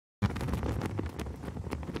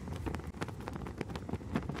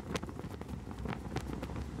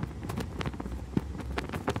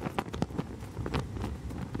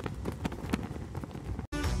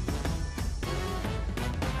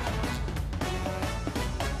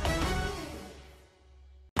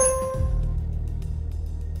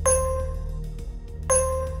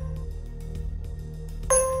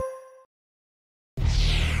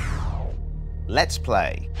Let's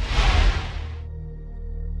play.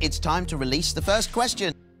 It's time to release the first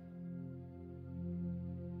question.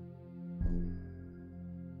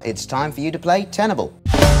 It's time for you to play Tenable.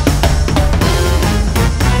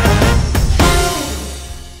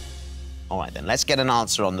 All right then, let's get an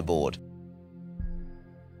answer on the board.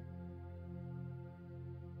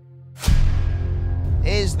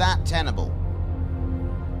 Is that tenable?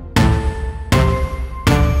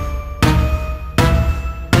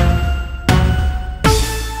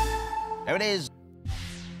 There it is.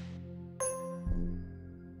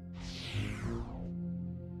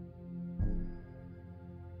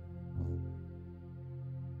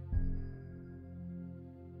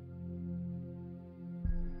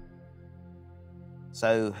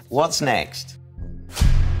 So, what's next?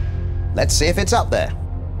 Let's see if it's up there.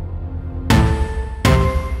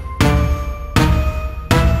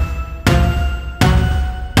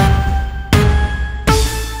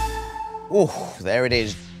 Oh, there it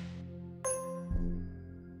is.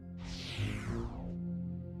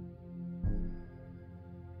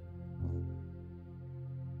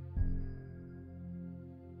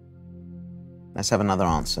 Let's have another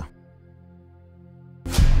answer.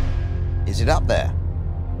 Is it up there?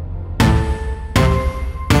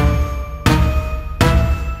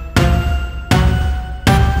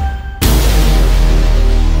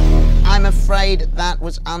 I'm afraid that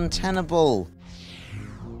was untenable.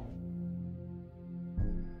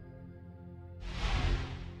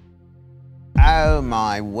 Oh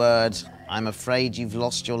my word, I'm afraid you've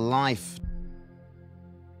lost your life.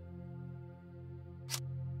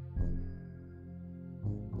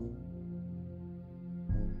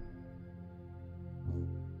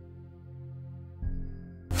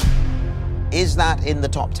 Is that in the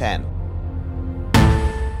top 10?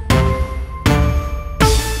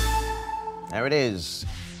 There it is.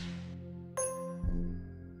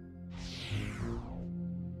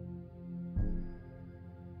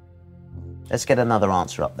 Let's get another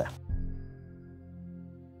answer up there.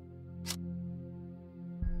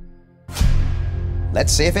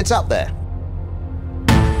 Let's see if it's up there.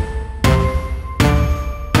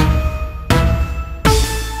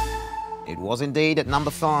 It was indeed at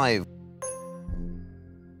number 5.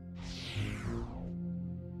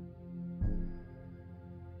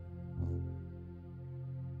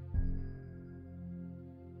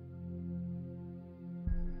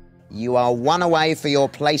 You are one away for your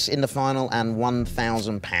place in the final and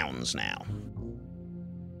 £1,000 now.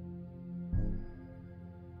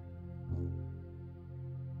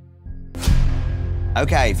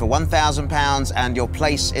 Okay, for £1,000 and your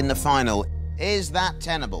place in the final, is that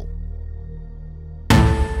tenable?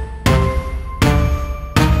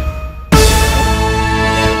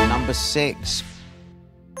 Number 6.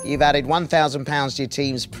 You've added £1,000 to your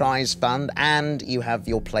team's prize fund and you have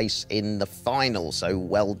your place in the final, so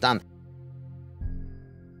well done.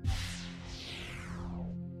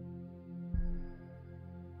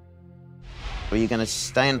 Are you going to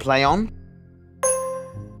stay and play on?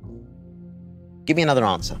 Give me another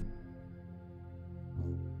answer.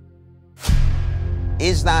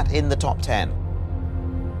 Is that in the top 10?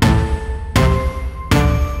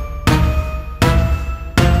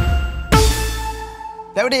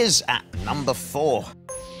 There it is at number 4.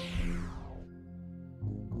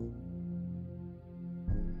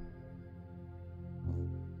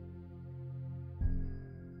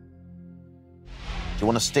 Do you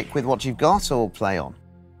want to stick with what you've got or play on?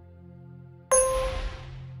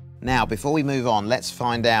 Now, before we move on, let's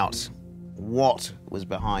find out what was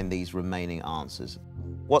behind these remaining answers.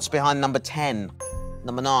 What's behind number 10,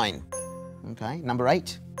 number 9, okay, number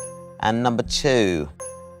 8, and number 2?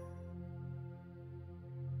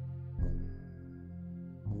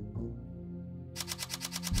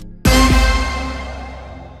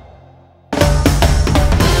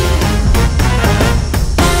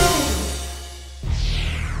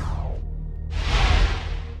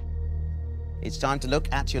 It's time to look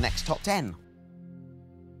at your next top 10.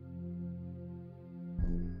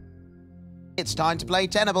 It's time to play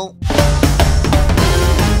Tenable.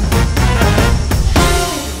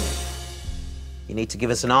 You need to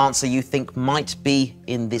give us an answer you think might be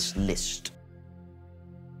in this list.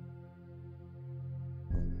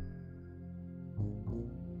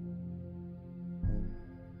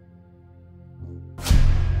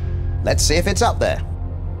 Let's see if it's up there.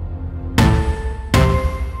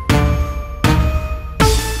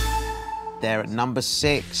 There at number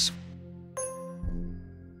 6.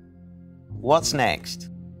 What's next?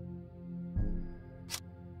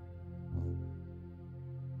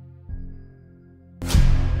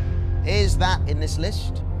 Is that in this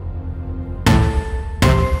list?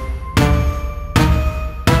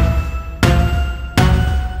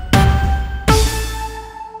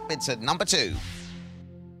 It's at number 2.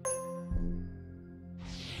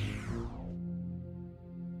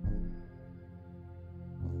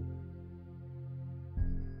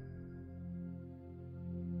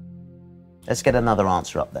 Let's get another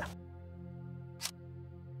answer up there.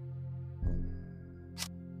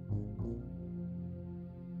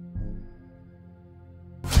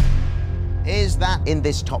 Is that in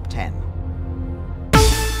this top 10?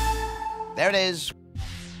 There it is.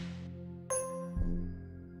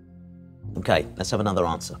 Okay, let's have another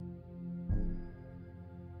answer.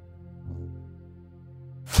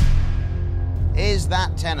 Is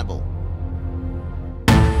that Tenable?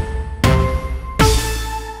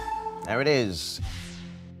 There it is.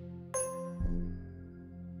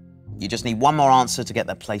 You just need one more answer to get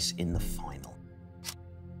that place in the final.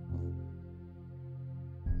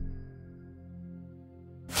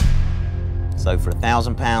 So for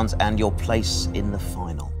 £1,000 and your place in the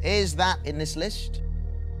final. Is that in this list?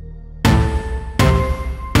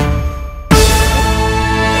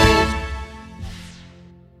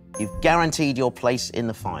 You've guaranteed your place in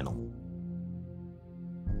the final.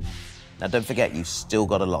 Now don't forget, you've still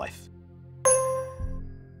got a life.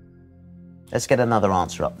 Let's get another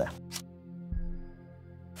answer up there.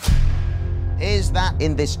 Is that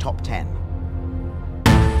in this top 10?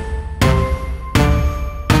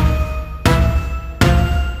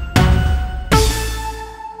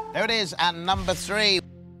 There it is at number 3.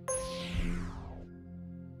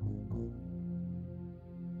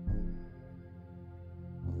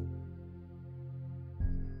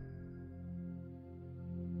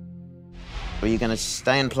 Are you going to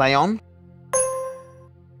stay and play on?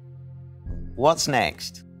 What's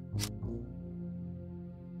next?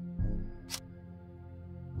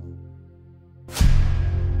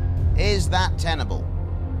 Is that Tenable?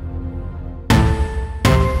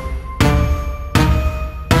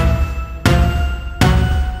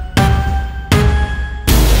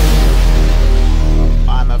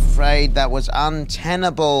 I'm afraid that was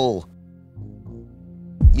untenable.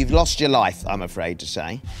 You've lost your life, I'm afraid to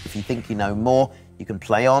say. If you think you know more, you can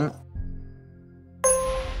play on.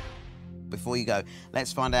 Before you go,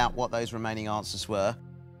 let's find out what those remaining answers were.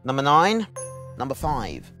 Number 9, number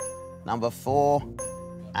 5, number 4,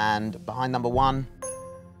 and behind number 1.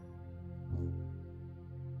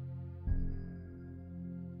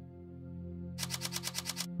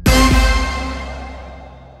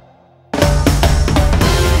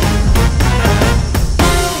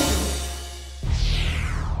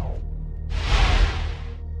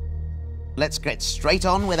 Let's get straight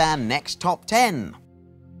on with our next top 10.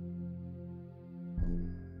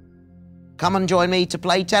 Come and join me to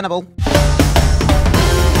play Tenable.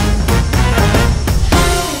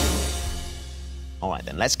 All right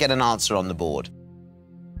then, let's get an answer on the board.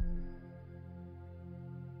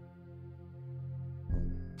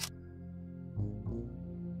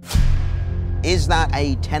 Is that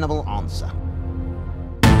a tenable answer?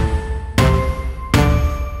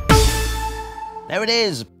 There it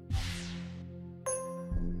is.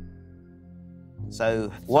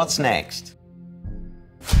 So, what's next?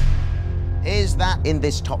 Is that in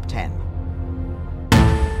this top 10?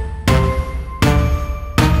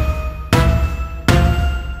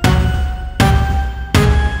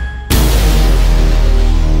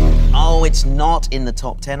 Oh, it's not in the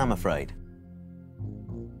top 10, I'm afraid.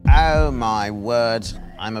 Oh my word,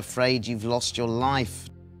 I'm afraid you've lost your life.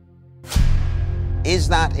 Is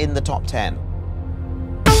that in the top 10?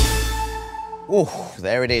 Oh,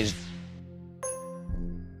 there it is.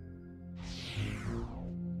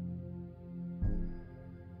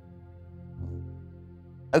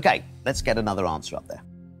 Okay, let's get another answer up there.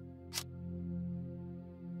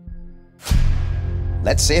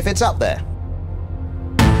 Let's see if it's up there.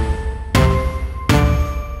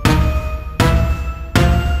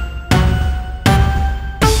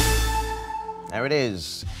 There it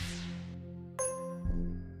is.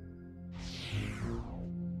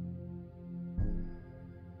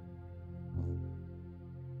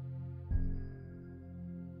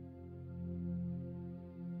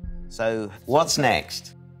 So, what's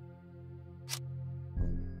next?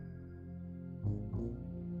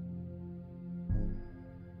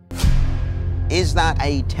 Is that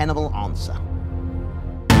a tenable answer?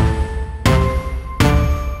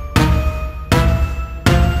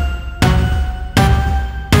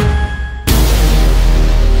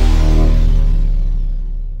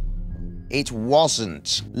 It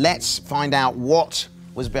wasn't. Let's find out what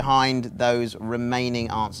was behind those remaining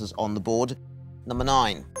answers on the board. Number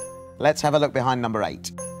 9. Let's have a look behind number 8.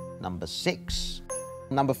 Number 6,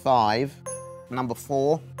 number 5, number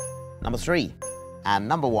 4, number 3, and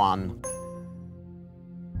number 1.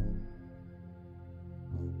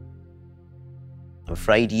 I'm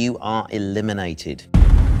afraid you are eliminated.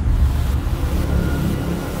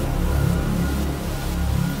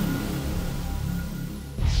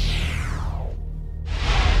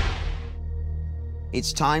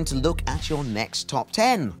 It's time to look at your next top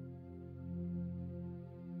 10.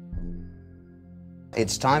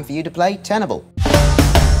 It's time for you to play Tenable.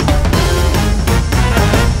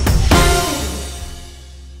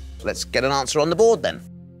 Let's get an answer on the board then.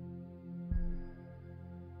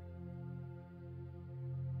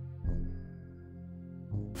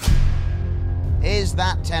 Is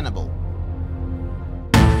that Tenable?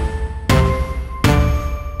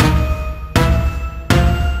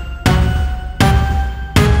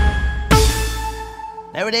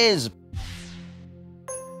 There it is.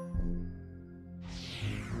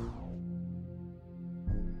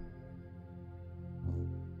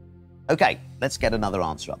 Okay, let's get another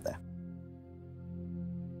answer up there.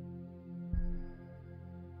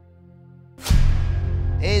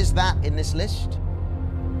 Is that in this list?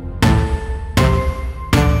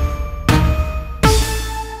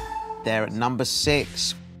 They're at number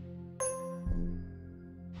 6.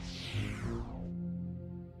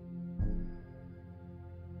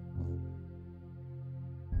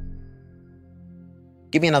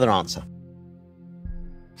 Give me another answer.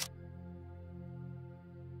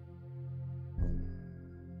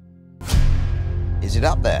 Is it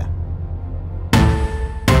up there?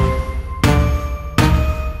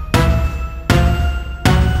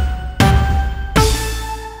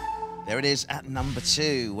 There it is at number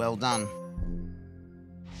 2. Well done.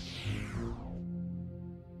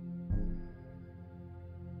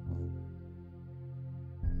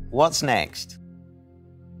 What's next?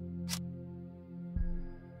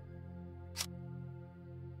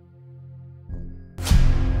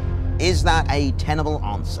 Is that a tenable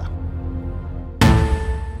answer?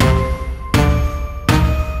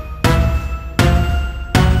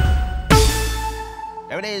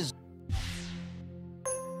 There it is.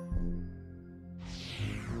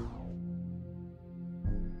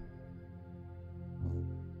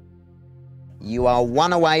 You are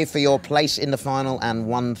one away for your place in the final and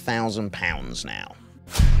 £1,000 now.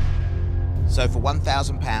 So for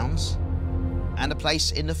 £1,000 and a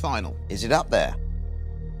place in the final, is it up there?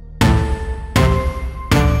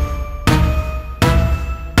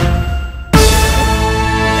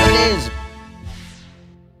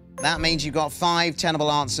 That means you've got 5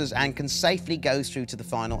 tenable answers and can safely go through to the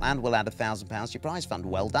final and will add £1,000 to your prize fund.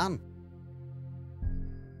 Well done.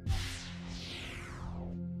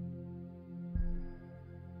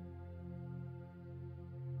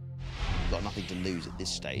 You've got nothing to lose at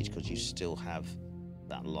this stage because you still have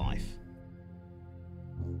that life.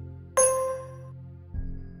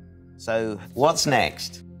 So, what's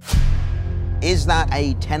next? Is that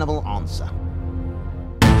a tenable answer?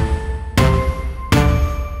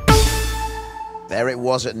 There it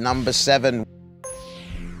was at number 7.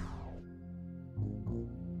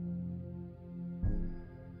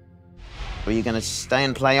 Are you going to stay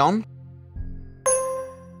and play on?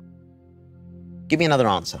 Give me another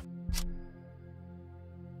answer.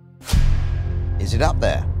 Is it up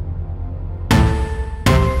there?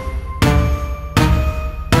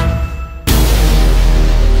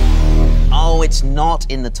 Oh, it's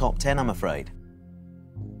not in the top 10, I'm afraid.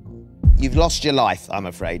 You've lost your life, I'm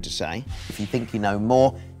afraid to say. If you think you know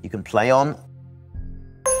more, you can play on.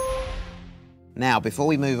 Now, before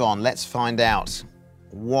we move on, let's find out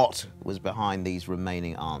what was behind these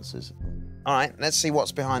remaining answers. All right, let's see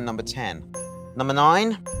what's behind number 10. Number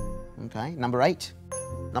 9, okay, number 8,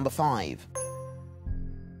 number 5.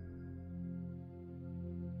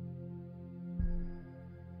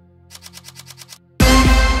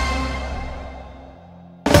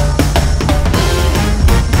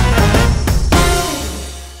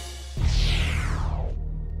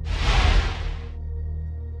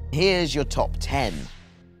 Here's your top 10.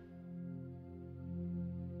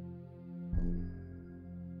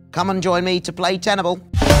 Come and join me to play Tenable.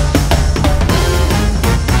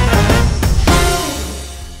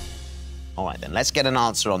 All right then, let's get an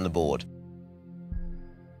answer on the board.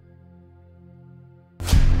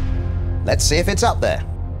 Let's see if it's up there.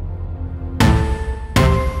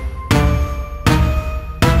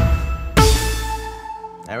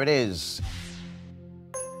 There it is.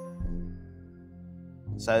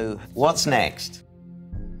 So, what's next?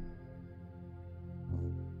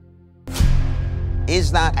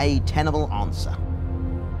 Is that a tenable answer?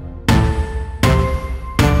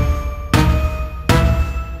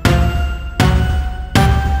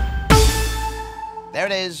 There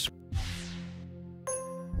it is.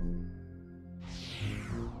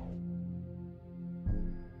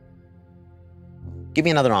 Give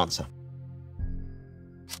me another answer.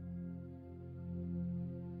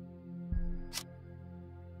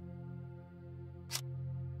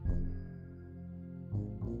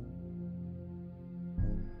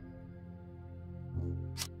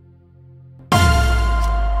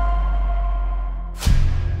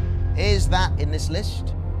 Is that in this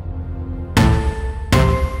list?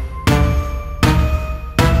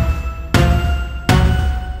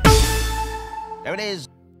 There it is.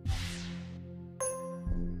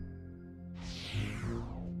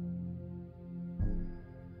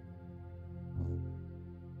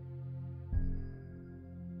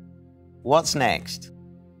 What's next?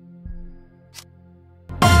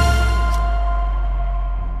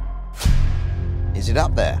 Is it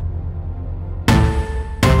up there?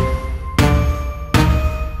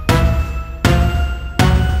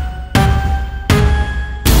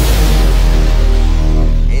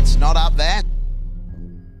 It's not up there.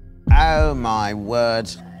 Oh my word,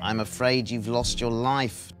 I'm afraid you've lost your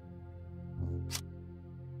life.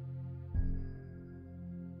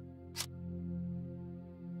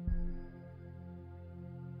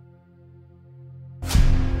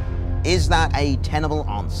 Is that a tenable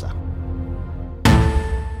answer?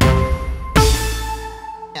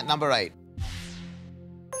 At number 8.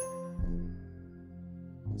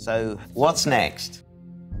 So, what's next?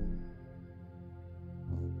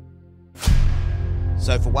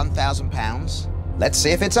 So for £1,000, let's see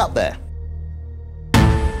if it's up there. There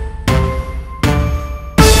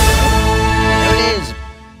it is.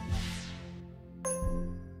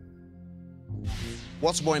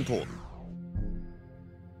 What's more important?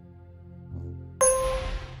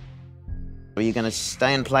 Are you going to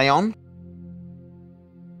stay and play on?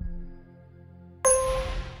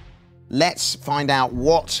 Let's find out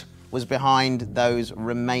what was behind those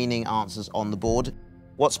remaining answers on the board.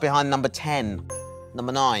 What's behind number 10,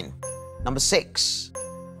 number 9, number 6,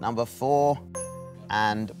 number 4,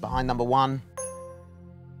 and behind number 1?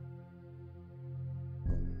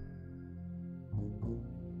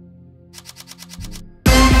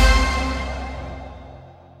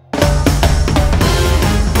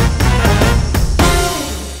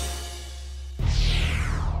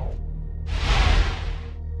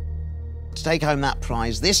 To take home that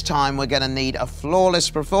prize, this time we're going to need a flawless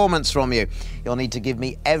performance from you. You'll need to give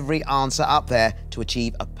me every answer up there to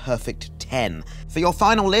achieve a perfect 10. For your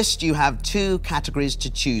final list, you have 2 categories to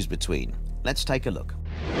choose between. Let's take a look.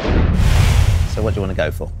 So what do you want to go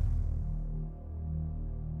for?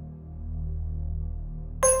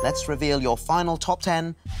 Let's reveal your final top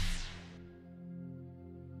 10.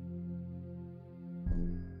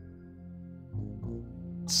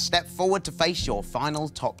 Step forward to face your final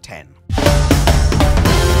top 10.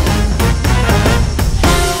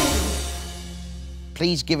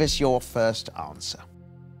 Please give us your first answer.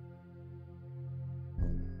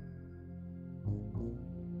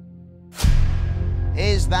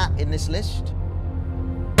 Is that in this list?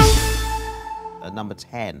 At number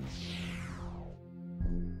 10.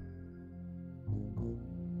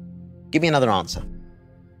 Give me another answer.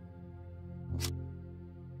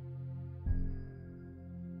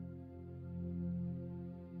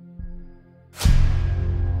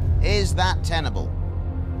 Is that tenable?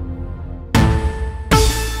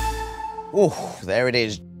 Oh, there it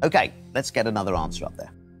is. Okay, let's get another answer up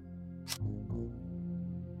there.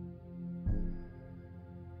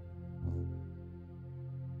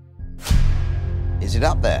 Is it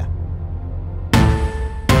up there?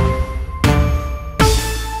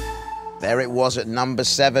 There it was at number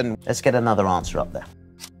 7. Let's get another answer up there.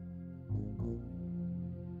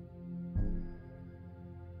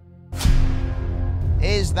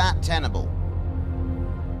 Is that tenable?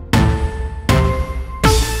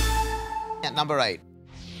 At number 8.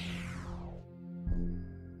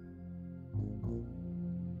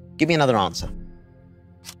 Give me another answer.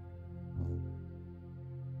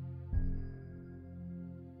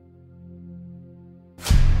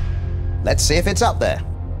 Let's see if it's up there.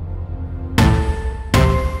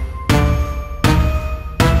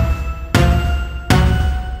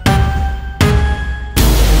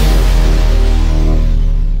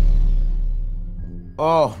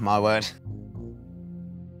 Oh, my word.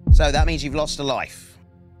 So that means you've lost a life.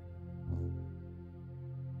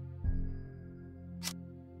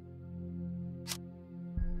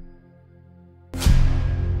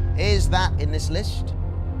 Is that in this list?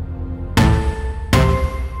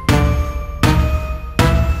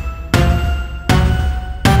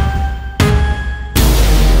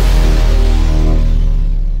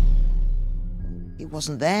 It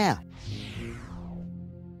wasn't there.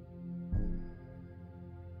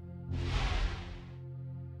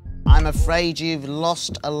 I'm afraid you've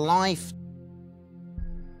lost a life.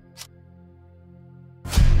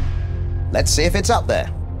 Let's see if it's up there.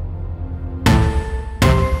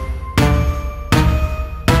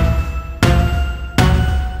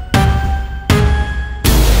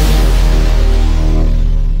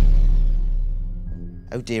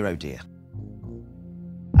 Oh dear, oh dear.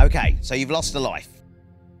 Okay, so you've lost a life.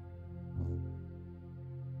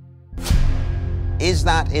 Is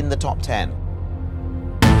that in the top 10?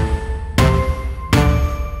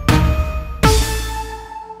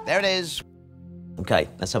 There it is. Okay,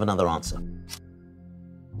 let's have another answer.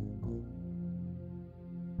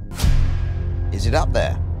 Is it up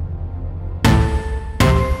there?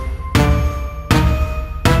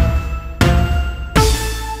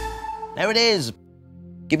 There it is.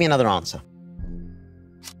 Give me another answer.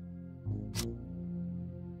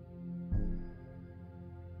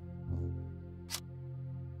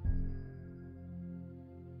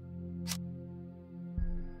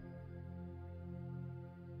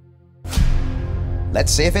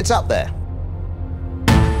 Let's see if it's up there.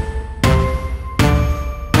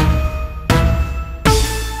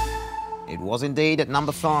 It was indeed at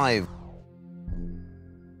number 5.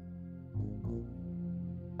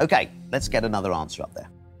 Okay, let's get another answer up there.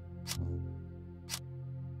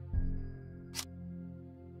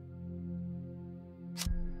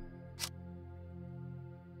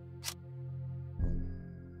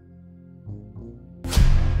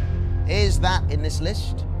 Is that in this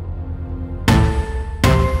list?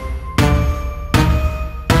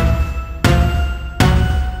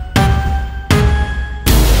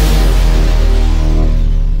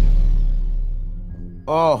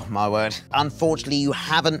 Oh, my word. Unfortunately, you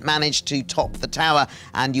haven't managed to top the tower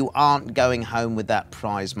and you aren't going home with that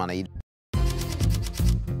prize money.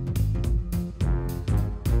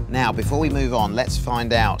 Now, before we move on, let's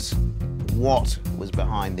find out what was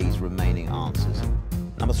behind these remaining answers.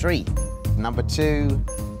 Number 3, number 2,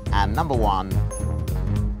 and number 1.